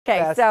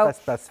Okay,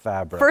 best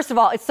fabric. First of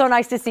all, it's so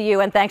nice to see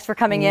you, and thanks for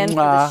coming in for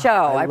the show.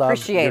 I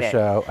appreciate it.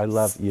 I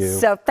love you.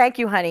 So thank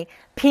you, honey.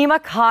 Pima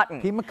cotton.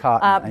 Pima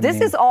cotton.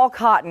 This is all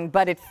cotton,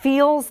 but it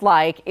feels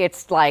like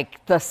it's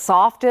like the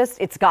softest.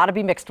 It's got to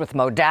be mixed with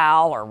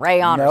modal or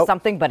rayon or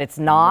something, but it's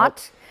not.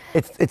 Nope.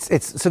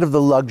 It's sort of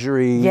the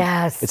luxury.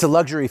 Yes. It's a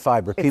luxury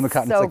fiber. Pima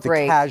cotton. So it's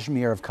like the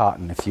cashmere of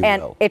cotton, if you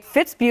and will. It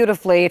fits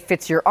beautifully. It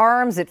fits your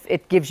arms.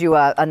 It gives you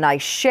a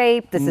nice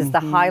shape. This is the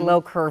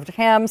high-low curved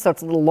hem, so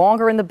it's a little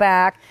longer in the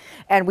back.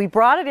 And we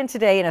brought it in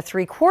today in a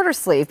 3/4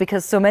 sleeve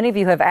because so many of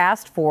you have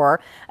asked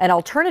for an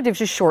alternative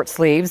to short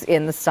sleeves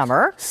in the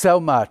summer. So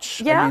much.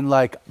 Yeah. I mean,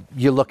 like,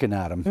 you're looking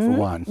at them, for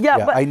one.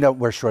 Yeah, but I don't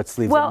wear short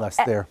sleeves unless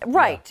they're...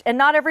 Right. Yeah. And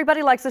not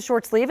everybody likes a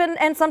short sleeve,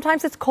 and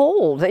sometimes it's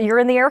cold. You're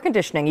in the air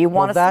conditioning. You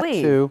want a sleeve.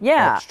 Too.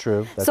 Yeah. That's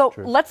true. So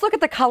let's look at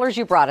the colors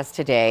you brought us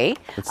today.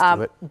 Let's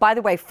do it. By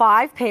the way,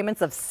 5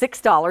 payments of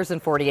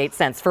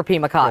 $6.48 for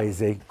Pima cotton.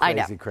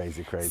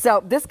 Crazy.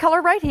 So this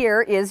color right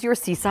here is your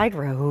Seaside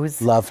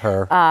Rose. Love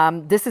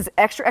her. This is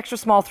extra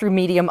small through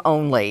medium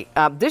only.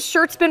 This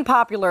shirt's been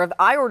popular.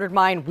 I ordered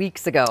mine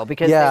weeks ago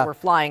because they were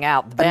flying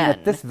out then. I mean,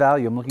 at this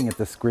value, I'm looking at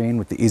the screen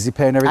with the Easy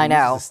Pay and everything. I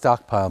know. This is a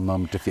stockpile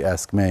moment, if you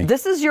ask me.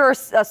 This is your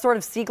sort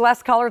of sea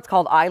glass color. It's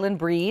called Island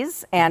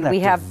Breeze, and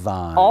we have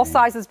all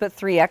sizes but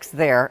 3X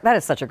there. That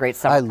is such a great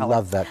summer color. I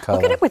love that color.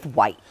 Look at it with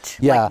white.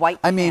 Yeah, like white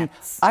I mean,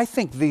 pants. I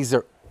think these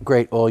are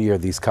great all year,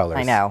 these colors.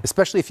 I know.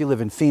 Especially if you live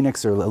in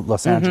Phoenix or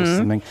Los Angeles or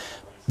something.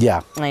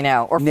 Yeah. I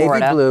know. Or navy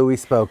Florida. Blue we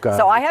spoke of.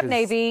 So I have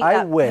navy.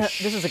 I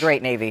wish. This is a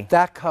great navy.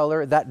 That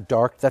color,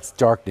 that's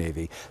dark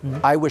navy.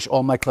 I wish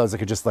all my clothes I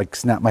could just like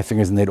snap my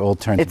fingers and they'd all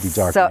turn to be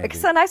dark navy.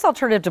 It's a nice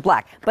alternative to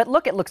black. But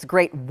look, it looks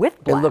great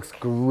with black. It looks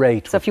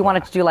great. So if you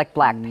wanted to do like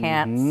black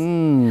pants.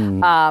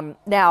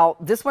 Now,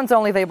 this one's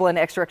only available in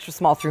extra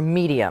small through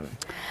medium.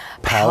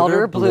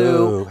 Powder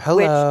blue.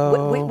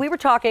 Hello. Which we were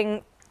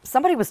talking...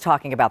 Somebody was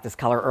talking about this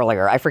color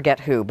earlier. I forget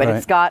who, but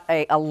it's got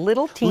a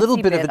little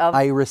teensy bit of an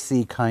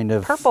irisy kind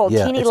of purple,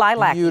 teeny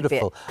lilac.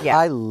 Beautiful. Bit. Yeah.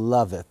 I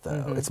love it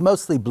though. It's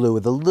mostly blue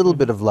with a little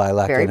bit of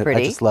lilac Very in it.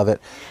 pretty. I just love it.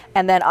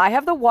 And then I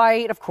have the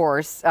white, of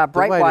course, bright the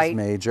white. white Is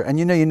major, and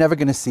you know you're never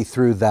going to see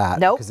through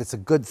that because it's a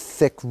good,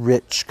 thick,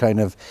 rich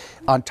kind of.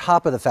 On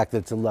top of the fact that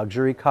it's a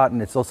luxury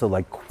cotton, it's also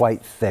like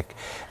quite thick,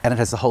 and it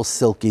has a whole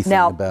silky thing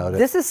about it.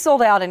 This is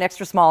sold out in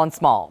extra small and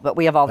small, but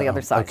we have all the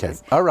other sizes.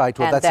 Okay. All right.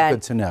 Well, and that's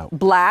good to know.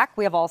 Black,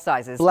 we have all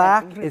sizes.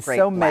 Black is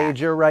so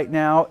major right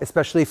now,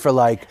 especially for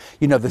like,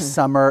 you know, the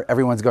summer.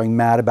 Everyone's going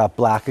mad about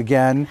black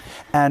again.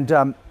 And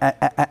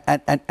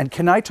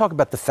can I talk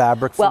about the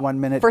fabric for 1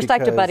 minute? First I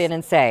have to butt in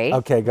and say,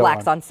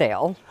 black's on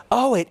sale.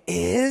 Oh, it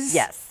is?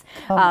 Yes.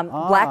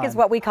 Black is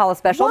what we call a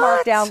special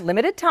markdown,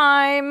 limited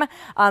time.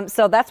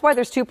 So that's why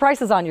there's 2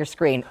 prices on your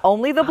screen.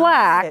 Only the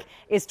black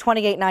is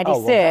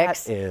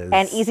 $28.96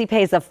 and Easy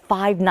Pays of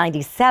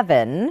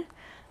 $5.97.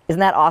 Isn't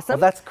that awesome?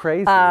 Well, that's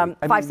crazy.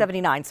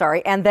 $5.79,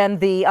 sorry. And then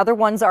the other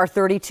ones are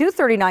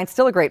 $32.39,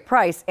 still a great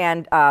price,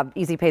 and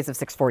Easy Pays of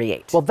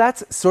 $6.48. Well,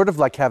 that's sort of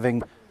like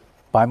having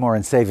buy more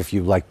and save if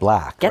you like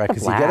black, right?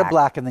 Because you get a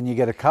black and then you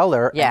get a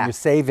color, and you're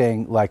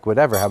saving like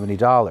whatever, how many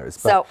dollars.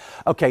 But,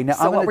 okay, now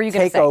I'm going to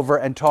take over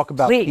and talk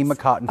about Pima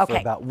cotton for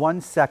about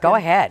 1 second. Go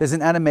ahead. There's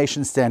an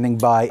animation standing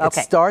by. It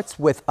starts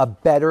with a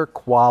better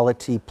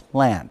quality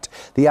plant.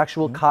 The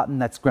actual cotton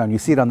that's grown. You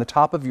see it on the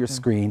top of your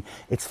screen.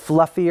 It's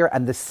fluffier,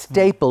 and the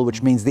staple,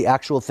 which means the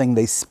actual thing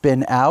they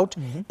spin out,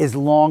 is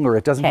longer.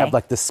 It doesn't have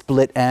like the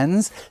split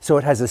ends, so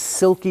it has a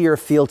silkier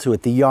feel to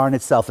it, the yarn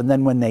itself. And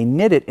then when they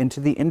knit it into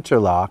the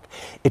interlock,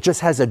 it just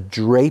has a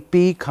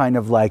drapey, kind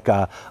of like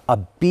a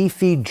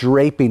beefy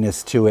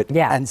drapiness to it,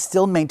 and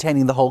still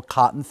maintaining the whole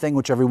cotton thing,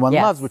 which everyone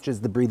loves, which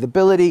is the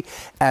breathability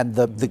and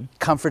the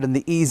comfort and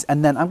the ease.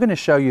 And then I'm going to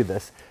show you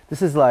this.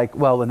 This is like,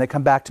 well, when they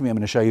come back to me, I'm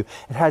going to show you.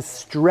 It has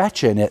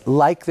stretch in it,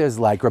 like there's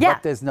Lycra,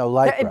 but there's no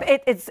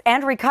Lycra.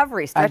 And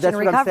recovery, stretch and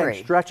recovery. That's what I'm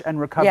saying, stretch and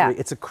recovery. Yeah.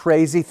 It's a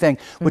crazy thing,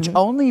 which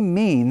only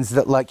means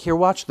that, like, here,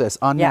 watch this,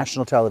 on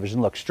national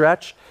television. Look,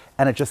 stretch,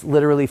 and it just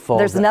literally falls.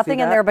 There's nothing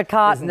in there but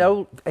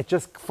cotton. It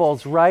just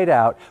falls right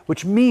out,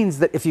 which means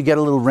that if you get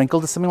a little wrinkle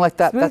to something like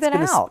that, that's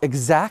going to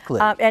exactly.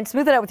 And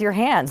smooth it out with your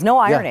hands. No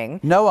ironing.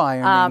 No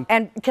ironing.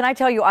 And can I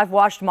tell you, I've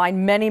washed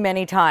mine many,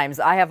 many times.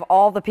 I have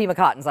all the Pima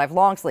cottons. I have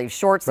long sleeves,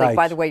 short sleeves.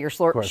 By the way, your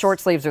short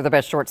sleeves are the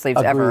best short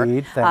sleeves ever.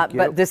 Agreed. Thank you.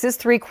 But this is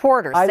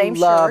 3/4. Same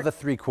shirt. I love a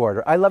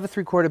 3/4. I love a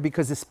 3/4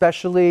 because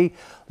especially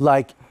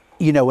like,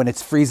 you know, when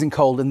it's freezing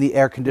cold in the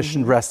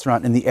air-conditioned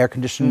restaurant, in the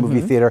air-conditioned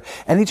movie theater,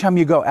 anytime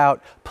you go out,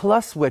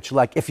 plus which,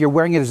 like, if you're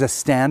wearing it as a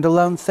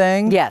standalone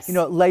thing, you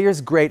know, it layers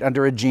great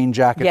under a jean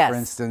jacket, for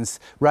instance,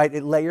 right?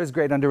 It layers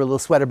great under a little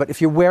sweater, but if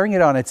you're wearing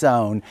it on its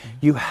own,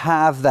 you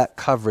have that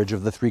coverage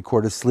of the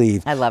 3/4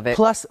 sleeve. I love it.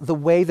 Plus, the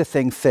way the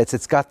thing fits,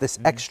 it's got this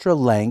extra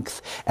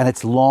length, and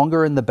it's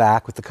longer in the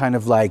back with the kind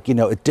of like, you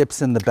know, it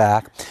dips in the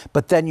back,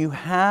 but then you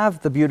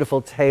have the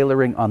beautiful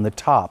tailoring on the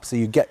top, so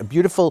you get a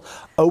beautiful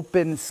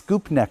open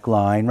scoop neckline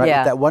neckline, right?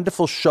 With that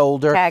wonderful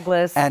shoulder.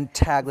 Tagless. And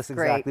tagless,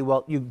 exactly.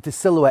 Well, the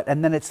silhouette,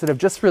 and then it sort of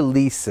just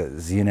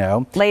releases, you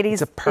know?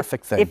 Ladies, it's a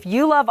perfect thing. If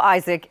you love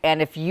Isaac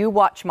and if you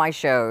watch my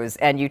shows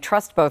and you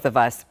trust both of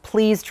us,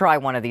 please try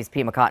one of these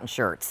Pima cotton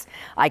shirts.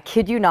 I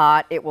kid you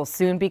not, it will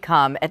soon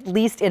become at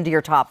least into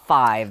your top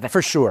 5.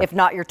 For sure. If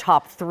not your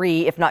top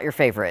 3, if not your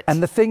favorite.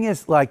 And the thing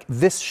is, like,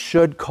 this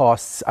should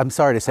cost, I'm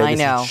sorry to say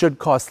this, it should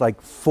cost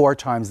like 4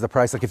 times the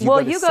price. Like if you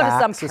go to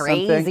some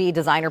crazy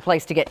designer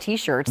place to get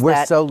t-shirts.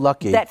 We're so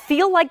lucky. That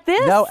feel like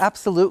this. No,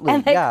 absolutely.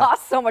 And they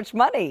cost so much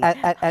money.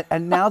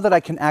 And now that I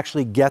can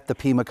actually get the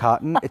Pima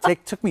cotton,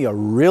 it took me a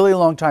really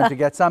long time to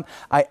get some.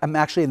 I'm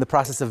actually in the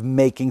process of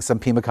making some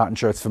Pima cotton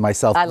shirts for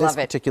myself. I love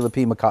this particular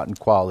Pima cotton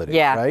quality.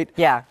 Yeah. Right?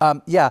 Yeah.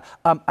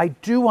 I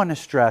do want to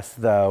stress,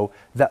 though,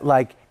 that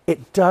like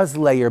it does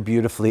layer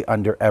beautifully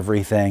under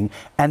everything.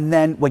 And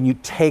then when you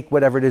take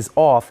whatever it is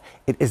off,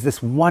 it is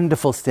this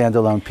wonderful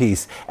standalone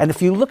piece. And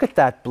if you look at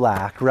that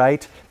black,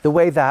 right, the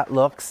way that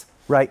looks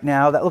right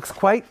now, that looks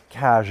quite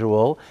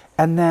casual.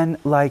 And then,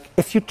 like,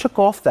 if you took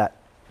off that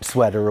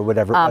sweater or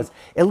whatever it was,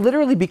 it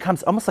literally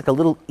becomes almost like a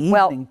little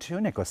evening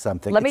tunic or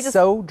something. It's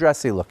so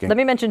dressy looking. Let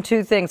me mention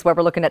 2 things while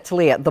we're looking at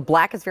Talia. The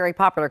black is very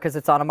popular because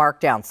it's on a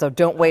markdown, so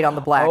don't wait on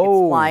the black. It's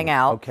flying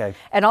out. Okay.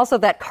 And also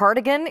that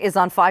cardigan is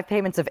on 5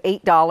 payments of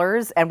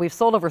 $8, and we've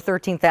sold over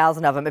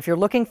 13,000 of them. If you're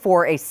looking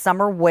for a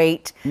summer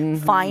weight,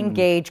 fine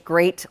gauge,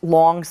 great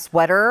long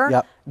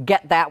sweater,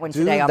 get that one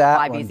today on the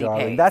 5EZ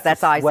page. That's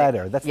a Isaac.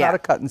 sweater. That's not a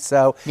cut and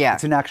sew. Yeah.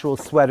 It's an actual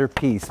sweater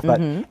piece. But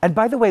and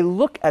by the way,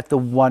 look at the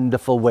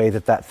wonderful way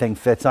that thing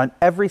fits on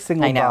every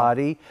single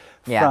body.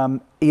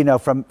 From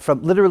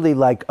from literally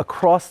like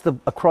across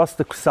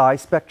the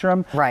size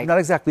spectrum. Right. I'm not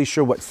exactly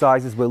sure what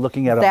sizes we're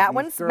looking at. That on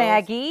one's girls.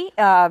 Maggie,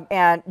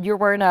 and you're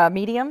wearing a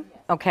medium.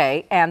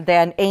 Okay, and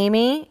then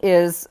Amy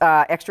is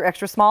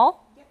extra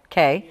small.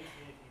 Okay.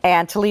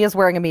 And Talia's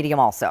wearing a medium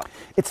also.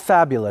 It's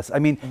fabulous. I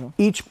mean,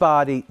 each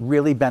body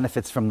really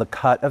benefits from the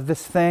cut of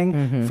this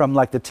thing, from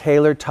like the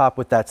tailored top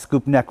with that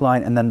scoop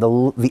neckline, and then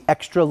the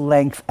extra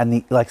length and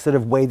the like sort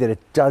of way that it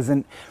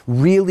doesn't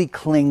really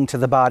cling to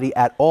the body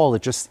at all.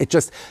 It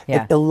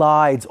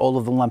elides all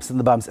of the lumps and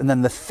the bumps, and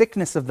then the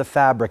thickness of the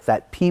fabric,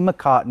 that Pima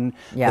cotton,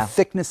 the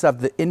thickness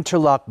of the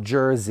interlock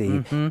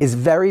jersey is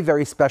very,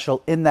 very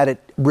special in that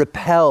it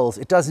repels.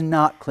 It does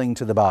not cling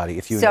to the body,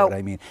 if you know what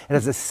I mean. It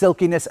has a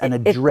silkiness and a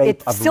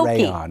drape of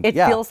silky. rayon. It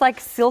feels like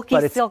silky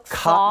but it's silk,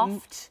 cotton,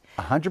 soft.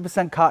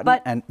 100%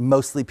 cotton and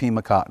mostly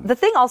Pima cotton. The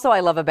thing also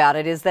I love about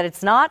it is that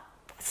it's not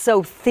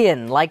so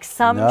thin like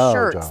some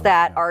shirts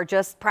that are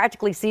just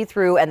practically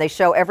see-through and they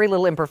show every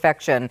little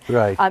imperfection.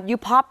 Right. You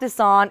pop this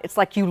on, it's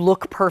like you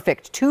look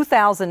perfect.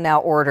 2,000 now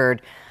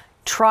ordered.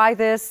 Try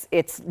this.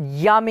 It's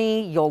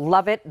yummy. You'll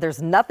love it.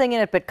 There's nothing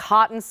in it but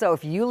cotton. So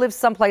if you live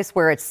someplace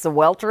where it's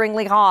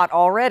swelteringly hot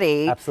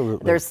already,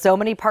 absolutely. There's so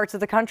many parts of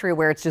the country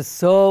where it's just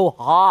so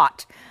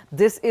hot.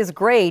 This is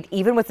great,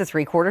 even with the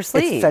 3/4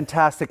 sleeve. It's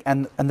fantastic.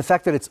 And the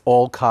fact that it's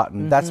all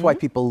cotton, that's why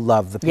people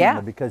love the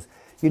Pima, because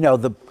you know,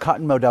 the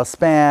cotton modal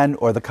span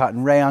or the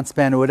cotton rayon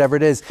span or whatever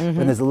it is,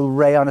 when there's a little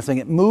rayon or something,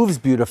 it moves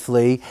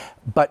beautifully.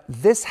 But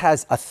this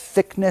has a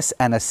thickness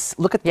and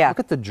look at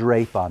the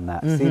drape on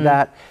that. See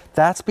that?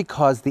 That's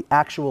because the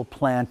actual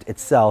plant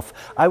itself.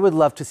 I would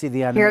love to see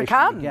the animation Here it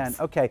comes. again.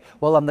 Okay.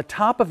 Well, on the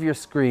top of your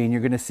screen,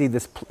 you're going to see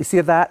this. You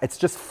see that? It's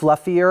just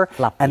fluffier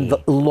and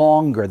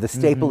longer. The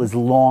staple is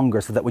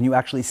longer, so that when you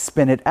actually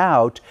spin it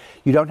out,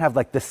 you don't have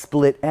like the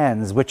split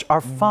ends, which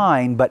are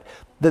fine, but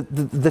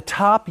the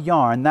top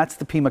yarn, that's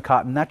the Pima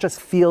cotton, that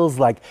just feels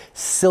like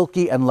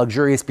silky and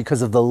luxurious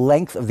because of the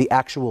length of the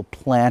actual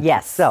plant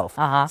itself.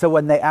 So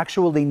when they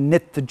actually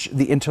knit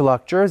the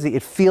interlock jersey,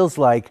 it feels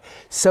like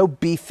so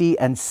beefy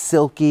and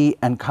silky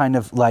and kind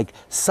of like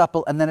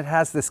supple, and then it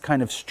has this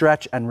kind of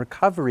stretch and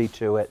recovery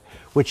to it,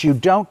 which you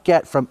don't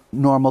get from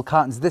normal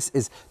cottons. This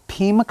is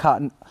Pima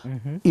cotton,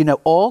 you know,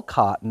 all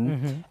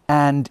cotton,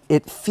 and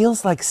it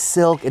feels like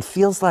silk. It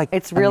feels like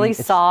it's really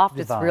soft.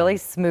 It's really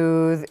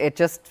smooth. It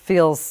just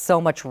feels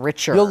so much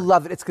richer. You'll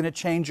love it. It's going to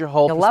change your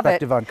whole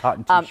perspective on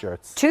cotton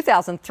t-shirts.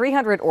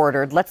 2,300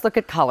 ordered. Let's look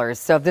at colors.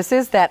 So this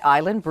is that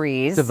Island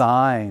Breeze.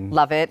 Divine.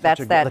 Love it.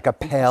 That's that like a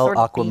pale sort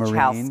of aquamarine beach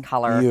house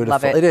color. Beautiful.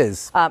 Love it. It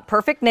is.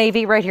 Perfect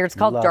navy right here. It's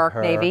called Love dark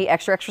her. navy.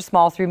 Extra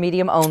small through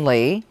medium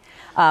only.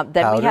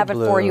 Then we have it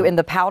for you in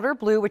the powder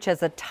blue, which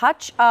has a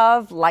touch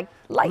of light,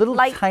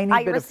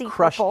 tiny bit of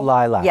crushed purple.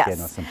 lilac in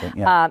or something.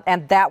 Yeah.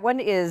 And that one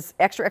is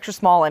extra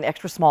small and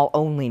extra small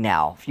only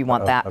now, if you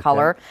want that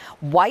color.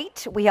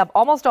 White, we have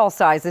almost all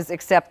sizes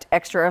except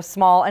extra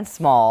small and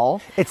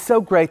small. It's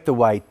so great, the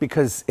white,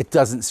 because it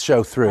doesn't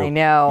show through. I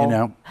know. You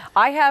know?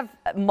 I have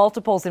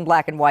multiples in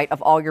black and white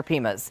of all your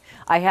Pimas.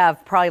 I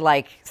have probably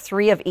like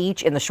 3 of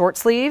each in the short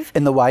sleeve.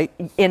 In the white?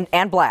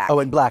 And black. Oh,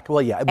 in black.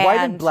 Well, yeah. White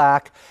and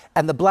black.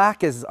 And the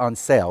black is on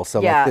sale. So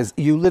like there's,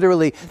 you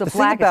literally, the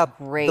thing about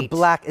the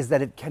black is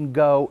that it can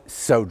go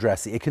so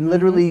dressy. It can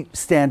literally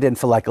stand in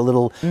for like a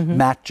little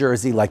matte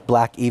jersey, like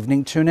black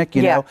evening tunic,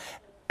 you know?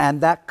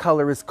 And that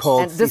color is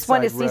called and this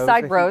one is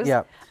Seaside Rose.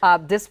 Yeah.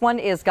 This one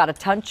is got a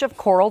touch of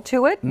coral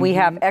to it. We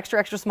have extra,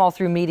 extra small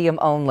through medium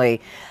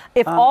only.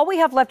 If all we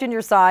have left in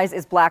your size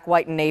is black,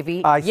 white, and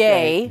navy,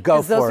 yay,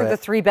 because those are the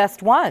 3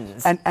 best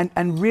ones.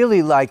 And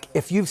really, like,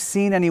 if you've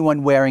seen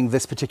anyone wearing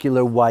this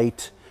particular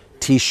white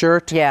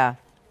T-shirt,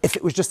 if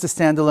it was just a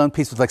standalone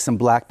piece with like some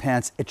black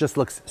pants, it just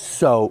looks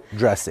so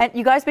dressy. And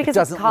you guys, because it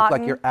doesn't it's cotton, look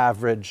like your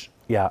average.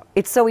 Yeah.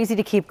 It's so easy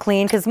to keep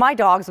clean because my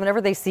dogs,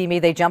 whenever they see me,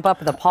 they jump up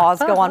and the paws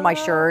go on my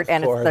shirt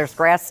and there's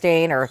grass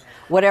stain or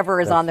whatever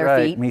is on their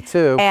feet. Me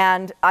too.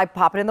 And I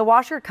pop it in the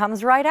washer, it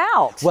comes right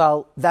out.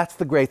 Well, that's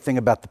the great thing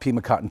about the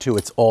Pima cotton too.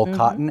 It's all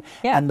cotton.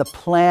 Yeah. And the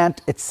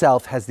plant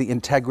itself has the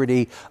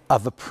integrity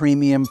of a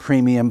premium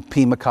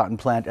Pima cotton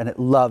plant, and it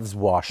loves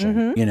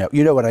washing.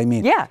 You know what I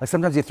mean? Yeah. Like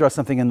sometimes you throw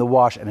something in the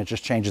wash and it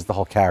just changes the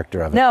whole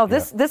character of it. No,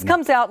 this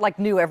comes out like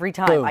new every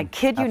time. Boom. I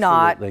kid you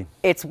Absolutely. not.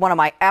 It's one of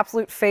my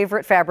absolute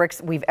favorite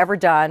fabrics we've ever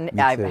done.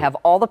 I have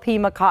all the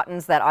Pima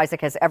cottons that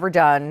Isaac has ever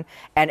done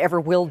and ever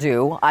will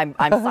do. I'm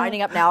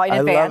signing up now in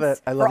advance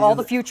for all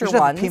the future ones.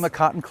 Ones. The Pima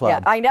Cotton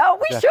Club. Yeah, I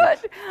know, we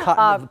should.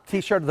 Cotton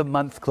T-shirt of the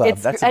month club.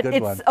 That's a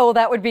good one. Oh,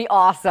 that would be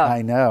awesome.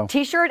 I know.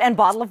 T-shirt and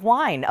bottle of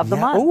wine of the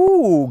month.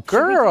 Ooh,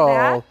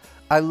 girl.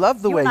 I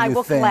love the way you think. You and I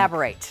will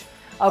collaborate.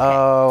 Okay.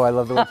 Oh, I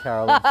love the way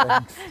Carolyn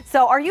thinks.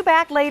 So are you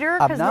back later?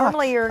 I'm not.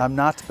 Normally I'm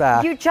not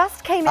back. You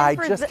just came in I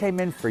just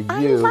came in for you. I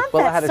love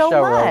well, that I had a so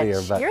show much.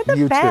 earlier, but You're the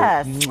you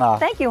best. Too. Mwah.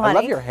 Thank you, honey.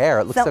 I love your hair.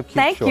 It looks so cute.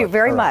 Thank you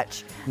very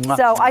much. Mwah.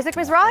 So Isaac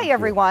Mizrahi,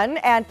 everyone,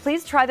 and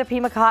please try the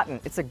Pima cotton.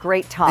 It's a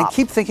great top. And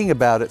keep thinking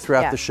about it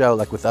throughout the show,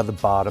 like with other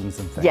bottoms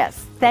and things.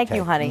 Yes. Thank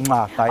you, honey.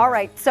 Mwah. Bye. All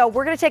right. So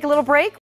we're going to take a little break.